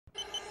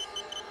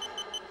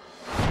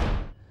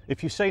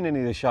If you've seen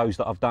any of the shows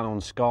that I've done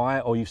on Sky,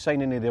 or you've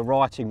seen any of the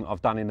writing that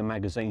I've done in the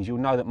magazines, you'll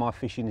know that my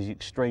fishing is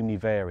extremely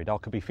varied. I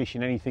could be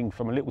fishing anything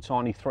from a little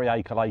tiny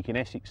 3-acre lake in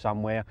Essex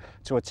somewhere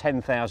to a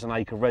 10,000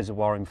 acre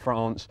reservoir in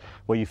France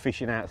where you're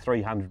fishing out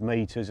 300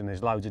 metres and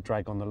there's loads of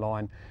drag on the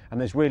line. And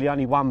there's really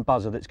only one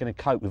buzzer that's going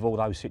to cope with all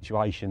those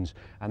situations,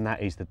 and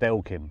that is the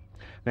Delkim.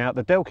 Now,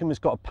 the Delkim has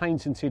got a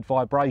patented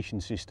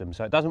vibration system,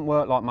 so it doesn't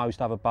work like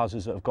most other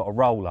buzzers that have got a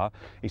roller.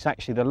 It's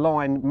actually the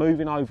line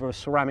moving over a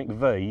ceramic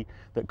V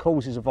that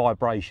causes a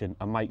vibration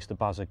and makes the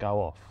buzzer go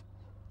off.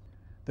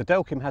 The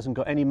Delkim hasn't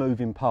got any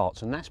moving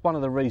parts, and that's one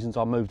of the reasons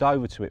I moved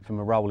over to it from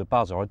a roller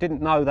buzzer. I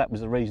didn't know that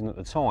was the reason at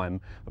the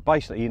time, but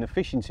basically in a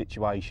fishing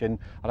situation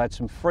I'd had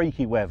some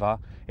freaky weather,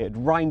 it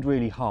had rained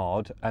really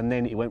hard, and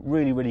then it went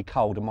really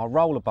cold and my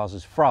roller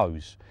buzzers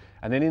froze.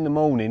 And then in the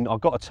morning I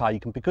got a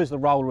take, and because the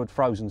roller had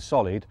frozen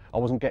solid, I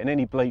wasn't getting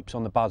any bleeps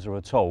on the buzzer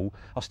at all.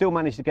 I still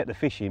managed to get the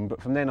fish in, but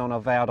from then on I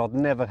vowed I'd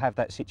never have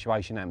that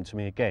situation happen to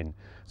me again.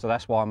 So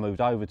that's why I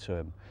moved over to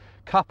him.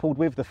 Coupled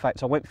with the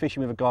fact I went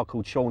fishing with a guy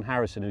called Sean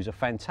Harrison, who's a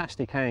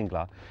fantastic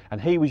angler, and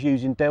he was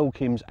using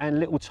Delkims and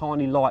little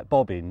tiny light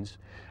bobbins,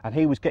 and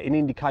he was getting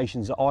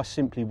indications that I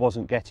simply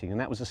wasn't getting, and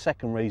that was the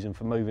second reason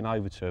for moving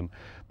over to him.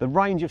 The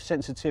range of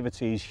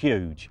sensitivity is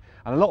huge,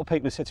 and a lot of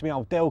people have said to me,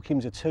 oh,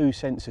 Delkims are too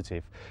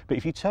sensitive, but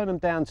if you turn them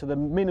down to the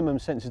minimum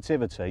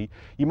sensitivity,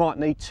 you might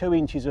need 2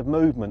 inches of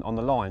movement on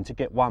the line to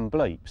get one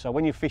bleep. So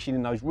when you're fishing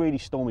in those really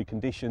stormy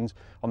conditions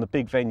on the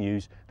big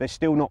venues, they're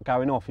still not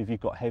going off if you've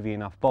got heavy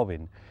enough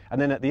bobbin. And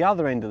then at the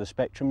other end of the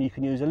spectrum, you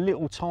can use a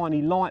little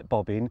tiny light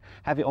bobbin,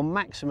 have it on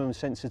maximum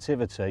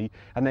sensitivity,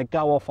 and they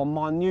go off on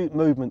minute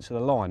movements of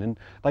the line. And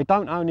they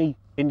don't only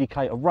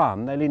indicate a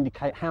run, they'll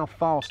indicate how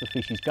fast the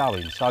fish is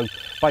going. So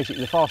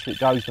basically the faster it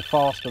goes, the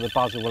faster the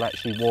buzzer will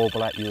actually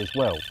warble at you as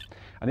well.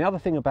 And the other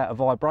thing about a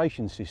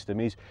vibration system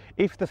is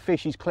if the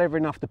fish is clever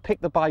enough to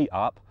pick the bait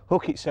up,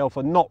 hook itself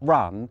and not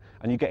run,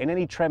 and you're getting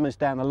any tremors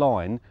down the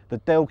line, the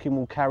Delkim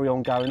will carry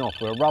on going off,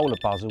 where a roller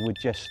buzzer would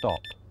just stop.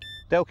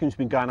 Delkim's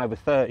been going over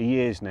 30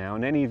 years now,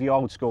 and any of you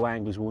old school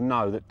anglers will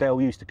know that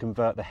Del used to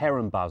convert the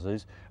heron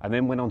buzzers and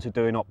then went on to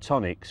doing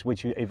optonics,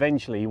 which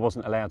eventually he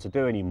wasn't allowed to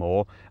do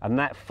anymore, and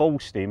that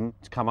forced him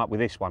to come up with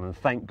this one, and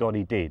thank God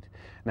he did.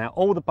 Now,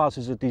 all the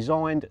buzzers are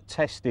designed,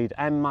 tested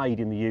and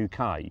made in the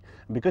UK,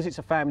 and because it's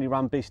a family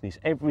run business,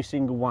 every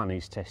single one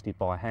is tested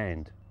by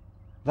hand.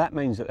 That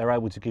means that they're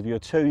able to give you a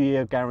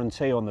 2-year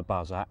guarantee on the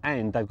buzzer,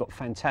 and they've got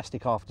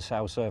fantastic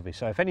after-sales service.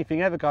 So if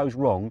anything ever goes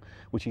wrong,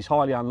 which is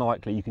highly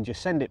unlikely, you can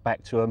just send it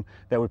back to them,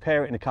 they'll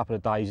repair it in a couple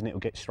of days and it'll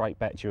get straight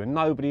back to you, and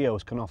nobody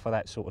else can offer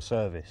that sort of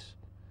service.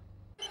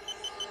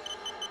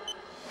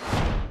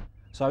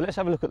 So let's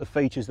have a look at the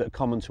features that are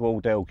common to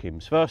all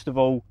Delkims. First of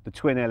all, the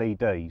twin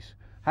LEDs.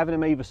 Having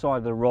them either side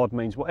of the rod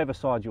means whatever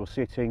side you're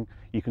sitting,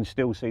 you can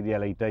still see the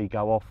LED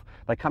go off.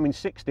 They come in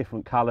 6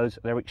 different colours,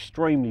 they're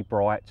extremely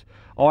bright.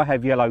 I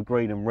have yellow,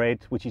 green and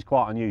red, which is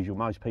quite unusual.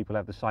 Most people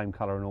have the same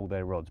colour in all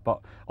their rods,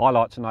 but I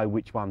like to know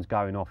which one's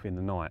going off in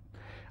the night.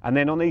 And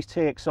then on these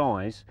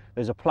TXIs,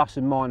 there's a plus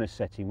and minus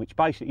setting, which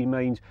basically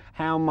means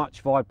how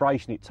much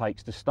vibration it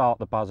takes to start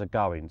the buzzer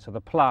going. So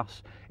the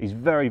plus is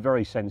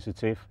very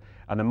sensitive,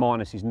 and the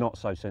minus is not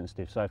so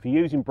sensitive. So if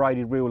you're using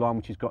braided reel line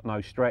which has got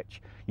no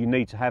stretch, you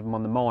need to have them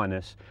on the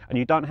minus, and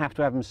you don't have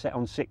to have them set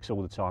on 6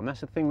 all the time.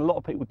 That's the thing a lot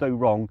of people do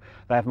wrong.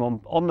 They have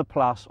them on the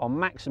plus, on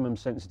maximum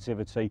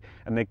sensitivity,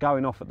 and they're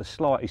going off at the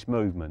slightest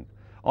movement.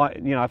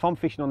 If I'm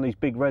fishing on these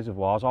big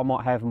reservoirs, I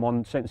might have them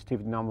on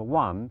sensitivity number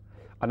 1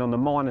 and on the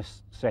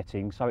minus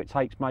setting, so it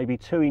takes maybe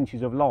 2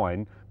 inches of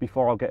line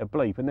before I'll get a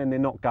bleep, and then they're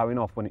not going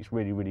off when it's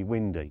really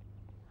windy.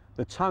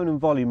 The tone and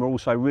volume are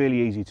also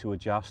really easy to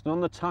adjust, and on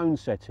the tone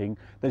setting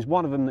there's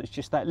one of them that's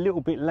just that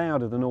little bit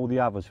louder than all the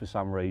others for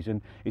some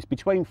reason. It's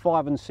between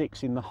 5 and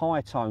 6 in the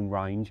high tone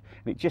range,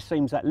 and it just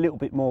seems that little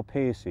bit more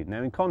piercing.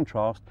 Now in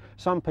contrast,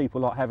 some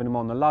people like having them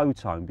on the low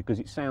tone because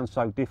it sounds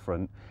so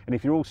different, and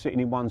if you're all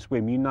sitting in one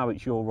swim, you know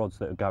it's your rods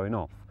that are going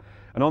off.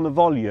 And on the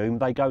volume,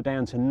 they go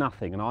down to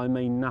nothing, and I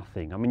mean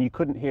nothing. I mean, you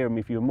couldn't hear them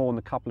if you were more than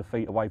a couple of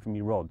feet away from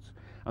your rods.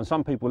 And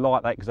some people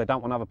like that because they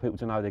don't want other people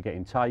to know they're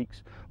getting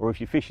takes, or if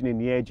you're fishing in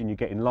the edge and you're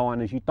getting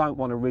liners, you don't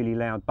want a really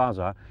loud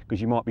buzzer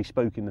because you might be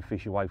spooking the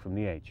fish away from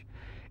the edge.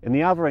 In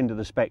the other end of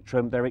the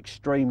spectrum, they're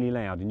extremely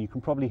loud, and you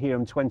can probably hear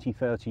them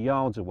 20-30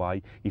 yards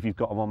away if you've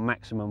got them on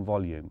maximum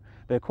volume.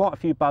 There are quite a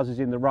few buzzers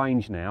in the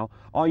range now.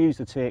 I use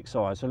the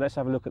TXI, so let's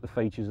have a look at the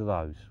features of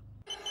those.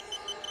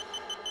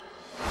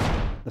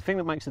 The thing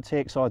that makes the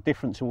TXI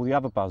different to all the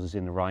other buzzers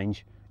in the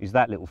range is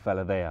that little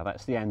fella there.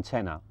 That's the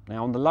antenna.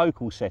 Now on the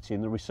local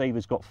setting, the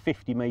receiver's got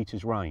 50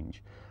 metres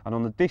range, and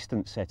on the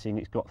distance setting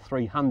it's got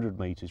 300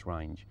 metres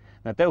range.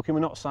 Now Delkim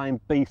are not saying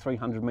be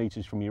 300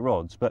 metres from your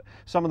rods, but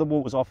some of the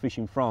waters I fish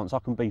in France, I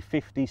can be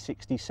 50,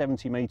 60,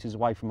 70 metres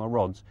away from my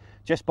rods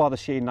just by the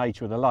sheer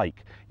nature of the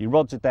lake. Your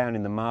rods are down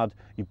in the mud,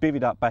 you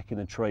bivvied up back in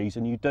the trees,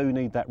 and you do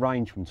need that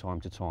range from time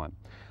to time.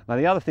 Now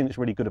the other thing that's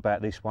really good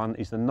about this one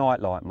is the night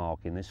light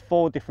marking. There's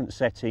 4 different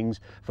settings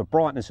for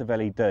brightness of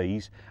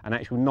LEDs and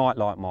actual night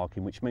light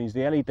marking, which means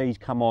the LEDs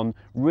come on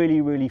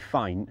really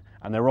faint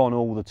and they're on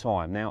all the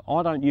time. Now,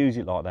 I don't use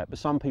it like that, but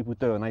some people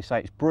do, and they say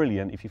it's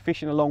brilliant. If you're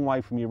fishing a long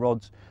way from your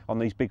rods on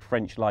these big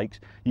French lakes,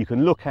 you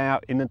can look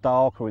out in the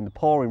dark or in the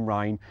pouring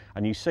rain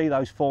and you see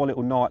those 4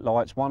 little night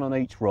lights, one on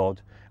each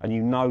rod, and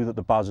you know that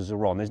the buzzers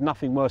are on. There's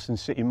nothing worse than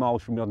sitting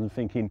miles from your rod and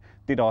thinking,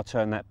 did I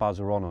turn that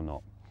buzzer on or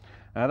not?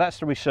 Now, that's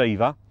the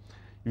receiver.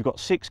 You've got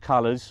 6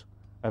 colours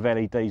of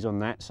LEDs on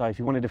that, so if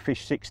you wanted to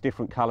fish 6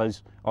 different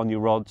colours on your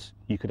rods,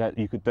 you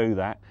could do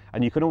that.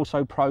 And you can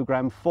also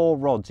program 4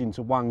 rods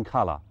into one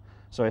colour.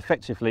 So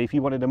effectively, if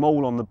you wanted them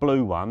all on the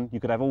blue one, you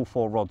could have all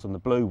 4 rods on the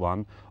blue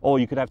one, or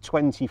you could have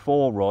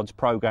 24 rods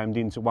programmed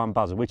into one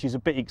buzzer, which is a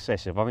bit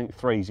excessive. I think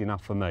 3 is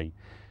enough for me.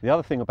 The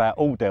other thing about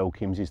all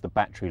Delkims is the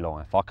battery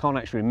life. I can't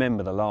actually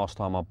remember the last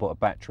time I put a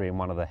battery in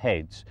one of the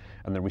heads,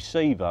 and the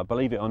receiver,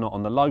 believe it or not,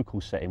 on the local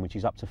setting, which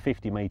is up to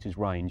 50 metres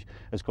range,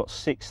 has got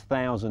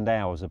 6,000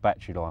 hours of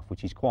battery life,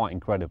 which is quite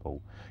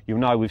incredible. You'll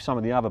know with some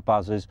of the other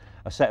buzzers,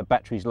 a set of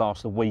batteries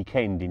lasts a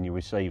weekend in your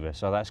receiver,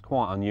 so that's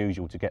quite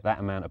unusual to get that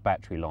amount of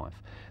battery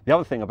life. The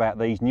other thing about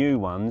these new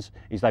ones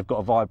is they've got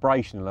a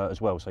vibration alert as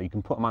well, so you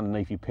can put them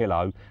underneath your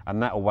pillow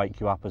and that'll wake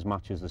you up as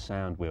much as the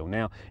sound will.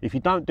 Now, if you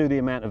don't do the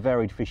amount of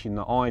varied fishing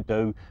that I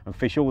do and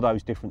fish all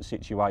those different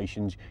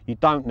situations, you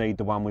don't need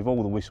the one with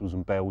all the whistles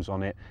and bells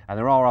on it, and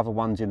there are other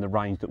ones in the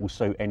range that will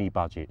suit any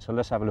budget. So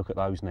let's have a look at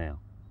those now.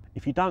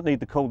 If you don't need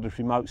the cordless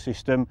remote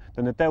system,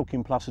 then the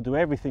Delkim Plus will do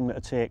everything that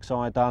a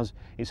TXI does.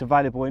 It's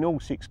available in all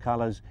 6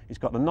 colours. It's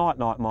got the night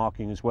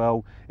marking as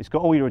well. It's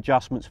got all your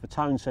adjustments for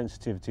tone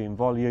sensitivity and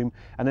volume.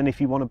 And then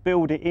if you want to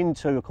build it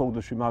into a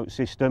cordless remote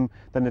system,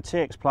 then the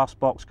TX Plus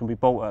box can be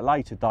bought at a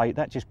later date.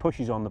 That just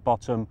pushes on the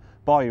bottom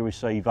by your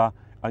receiver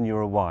and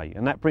you're away.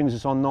 And that brings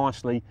us on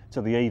nicely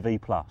to the EV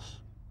Plus.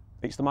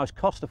 It's the most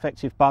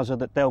cost-effective buzzer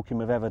that Delkim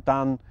have ever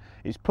done.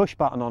 It's push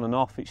button on and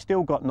off. It's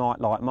still got night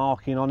light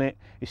marking on it.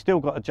 It's still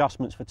got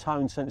adjustments for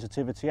tone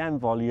sensitivity and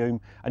volume,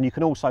 and you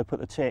can also put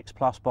the TX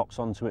Plus box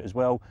onto it as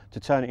well to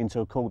turn it into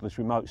a cordless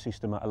remote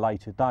system at a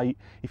later date.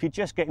 If you're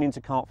just getting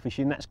into carp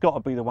fishing, that's got to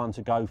be the one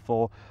to go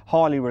for.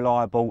 Highly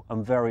reliable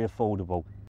and very affordable.